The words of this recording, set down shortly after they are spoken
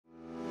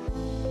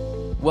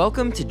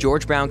Welcome to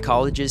George Brown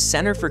College's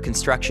Center for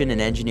Construction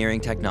and Engineering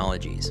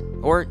Technologies,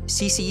 or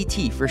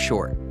CCET for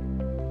short.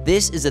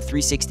 This is a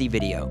 360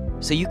 video,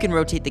 so you can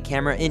rotate the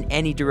camera in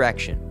any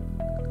direction.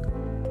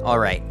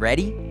 Alright,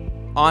 ready?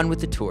 On with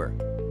the tour.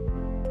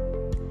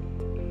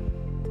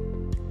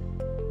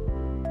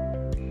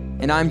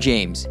 And I'm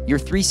James, your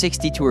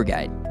 360 tour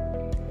guide.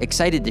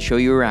 Excited to show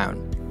you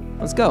around.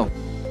 Let's go.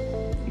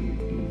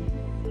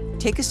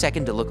 Take a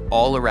second to look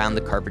all around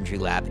the carpentry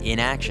lab in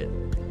action.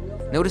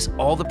 Notice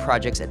all the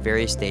projects at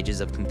various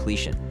stages of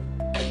completion.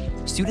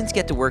 Students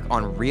get to work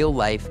on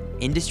real-life,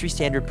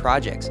 industry-standard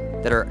projects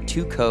that are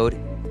to code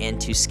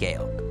and to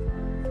scale.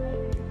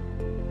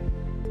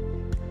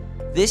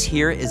 This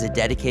here is a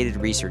dedicated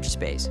research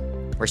space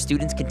where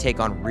students can take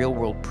on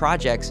real-world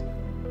projects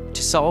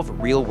to solve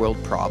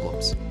real-world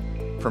problems.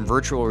 From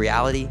virtual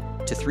reality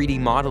to 3D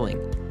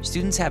modeling,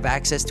 students have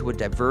access to a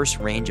diverse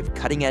range of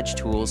cutting-edge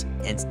tools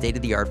and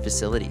state-of-the-art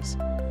facilities.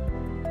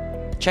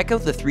 Check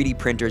out the 3D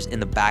printers in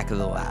the back of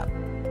the lab.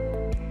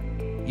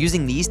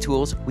 Using these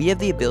tools, we have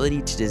the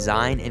ability to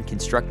design and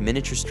construct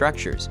miniature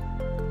structures,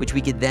 which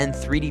we could then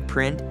 3D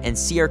print and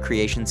see our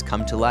creations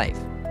come to life.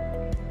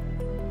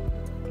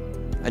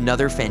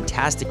 Another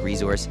fantastic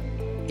resource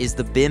is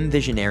the BIM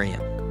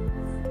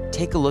Visionarium.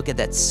 Take a look at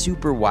that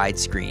super wide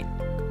screen.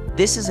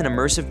 This is an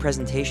immersive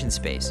presentation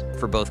space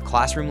for both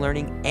classroom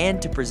learning and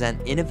to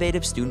present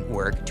innovative student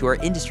work to our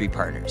industry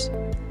partners.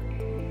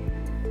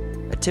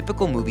 A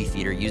typical movie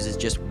theater uses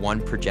just one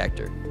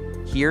projector.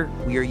 Here,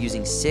 we are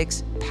using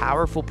 6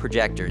 powerful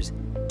projectors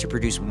to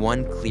produce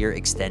one clear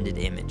extended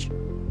image.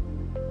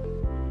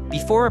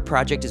 Before a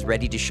project is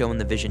ready to show in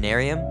the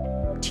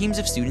Visionarium, teams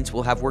of students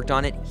will have worked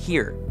on it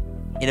here,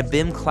 in a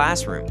BIM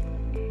classroom,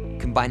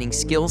 combining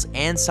skills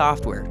and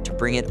software to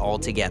bring it all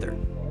together.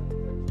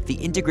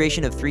 The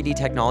integration of 3D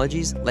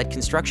technologies let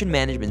construction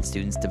management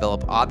students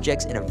develop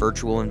objects in a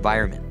virtual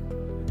environment.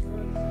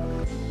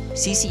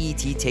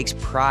 CCET takes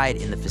pride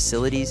in the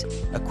facilities,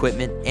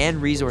 equipment,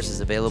 and resources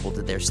available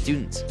to their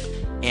students,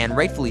 and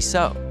rightfully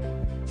so.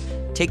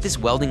 Take this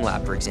welding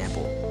lab, for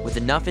example, with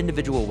enough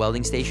individual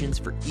welding stations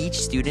for each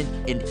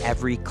student in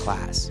every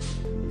class.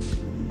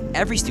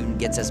 Every student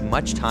gets as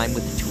much time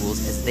with the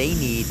tools as they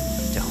need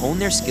to hone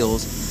their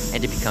skills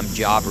and to become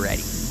job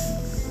ready.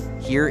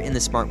 Here in the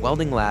Smart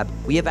Welding Lab,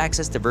 we have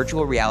access to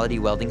virtual reality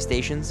welding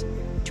stations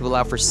to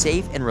allow for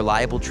safe and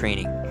reliable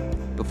training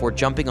before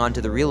jumping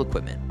onto the real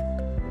equipment.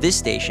 This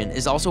station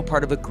is also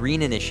part of a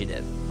green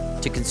initiative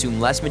to consume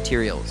less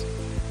materials,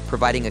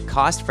 providing a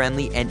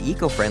cost-friendly and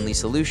eco-friendly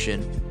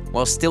solution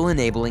while still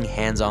enabling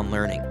hands-on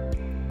learning.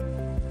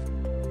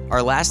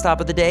 Our last stop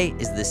of the day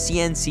is the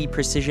CNC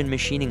Precision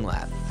Machining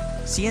Lab.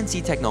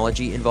 CNC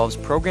technology involves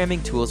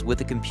programming tools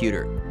with a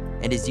computer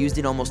and is used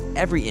in almost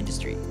every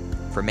industry,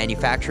 from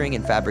manufacturing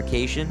and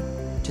fabrication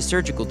to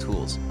surgical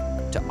tools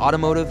to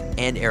automotive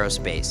and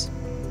aerospace.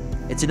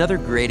 It's another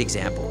great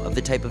example of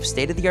the type of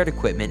state-of-the-art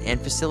equipment and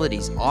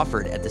facilities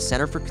offered at the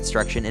Center for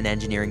Construction and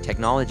Engineering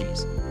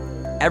Technologies.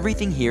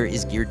 Everything here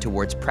is geared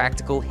towards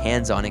practical,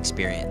 hands-on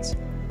experience,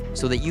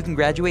 so that you can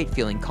graduate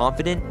feeling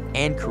confident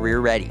and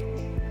career-ready.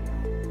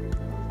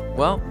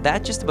 Well,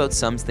 that just about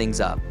sums things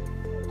up.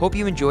 Hope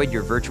you enjoyed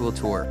your virtual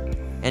tour,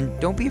 and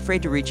don't be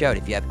afraid to reach out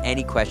if you have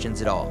any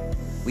questions at all.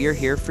 We are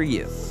here for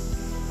you.